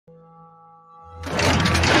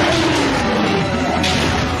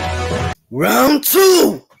Round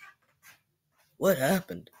 2! What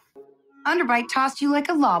happened? Underbite tossed you like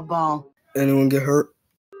a lob ball. Anyone get hurt?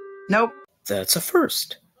 Nope. That's a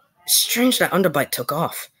first. It's strange that Underbite took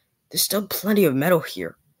off. There's still plenty of metal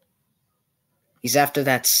here. He's after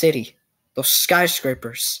that city. Those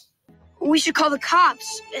skyscrapers. We should call the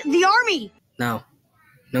cops. The army. No.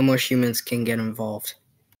 No more humans can get involved.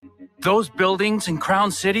 Those buildings in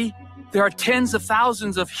Crown City, there are tens of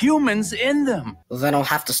thousands of humans in them. Well, then I'll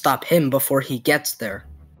have to stop him before he gets there.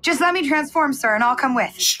 Just let me transform, sir, and I'll come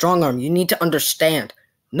with. Strongarm, you need to understand.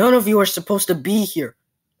 None of you are supposed to be here.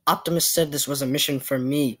 Optimus said this was a mission for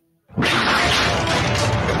me.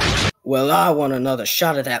 Well, I want another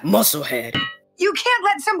shot at that musclehead. You can't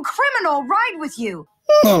let some criminal ride with you.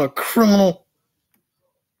 I'm not a criminal.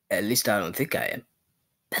 At least I don't think I am.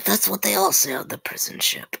 But that's what they all say on the prison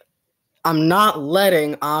ship. I'm not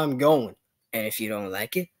letting, I'm going. And if you don't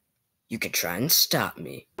like it, you can try and stop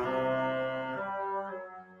me.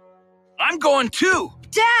 I'm going too.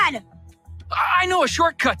 Dad! I know a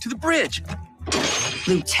shortcut to the bridge.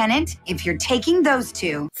 Lieutenant, if you're taking those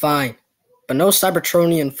two... Fine, but no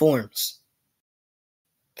Cybertronian forms.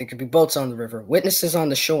 There could be boats on the river, witnesses on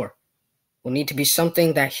the shore. We'll need to be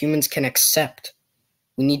something that humans can accept.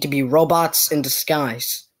 We need to be robots in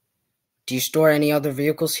disguise. Do you store any other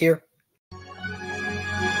vehicles here?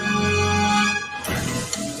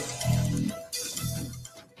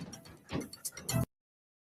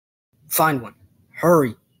 Find one.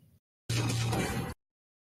 Hurry.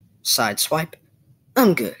 Sideswipe.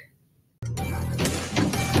 I'm good.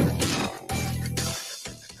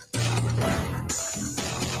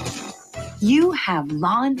 You have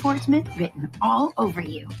law enforcement written all over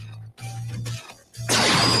you.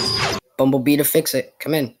 Bumblebee to Fixit.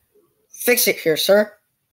 Come in. Fixit here, sir.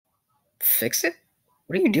 Fixit?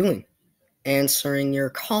 What are you doing? Answering your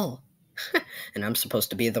call. And I'm supposed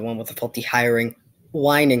to be the one with the faulty hiring.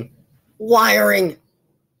 Whining. Wiring!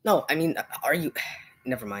 No, I mean, are you...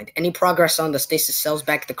 Never mind. Any progress on the stasis cells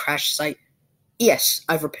back at the crash site? Yes,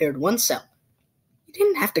 I've repaired one cell. You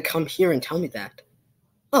didn't have to come here and tell me that.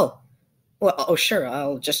 Oh. Well, oh sure,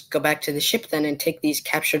 I'll just go back to the ship then and take these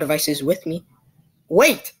capture devices with me.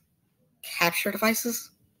 Wait! Capture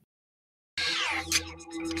devices?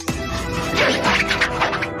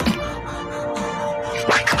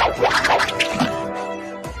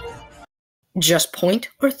 Just point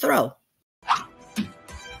or throw.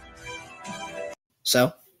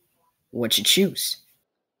 So, what'd you choose?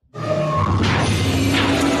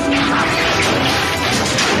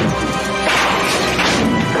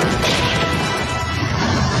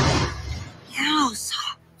 Yes.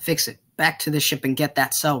 Fix it. Back to the ship and get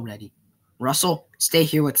that cell ready. Russell, stay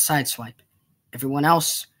here with Sideswipe. Everyone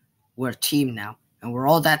else, we're a team now, and we're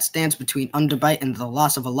all that stands between Underbite and the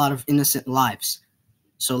loss of a lot of innocent lives.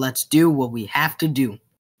 So let's do what we have to do.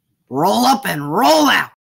 Roll up and roll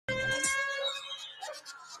out!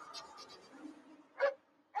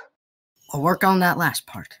 I'll work on that last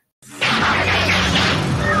part.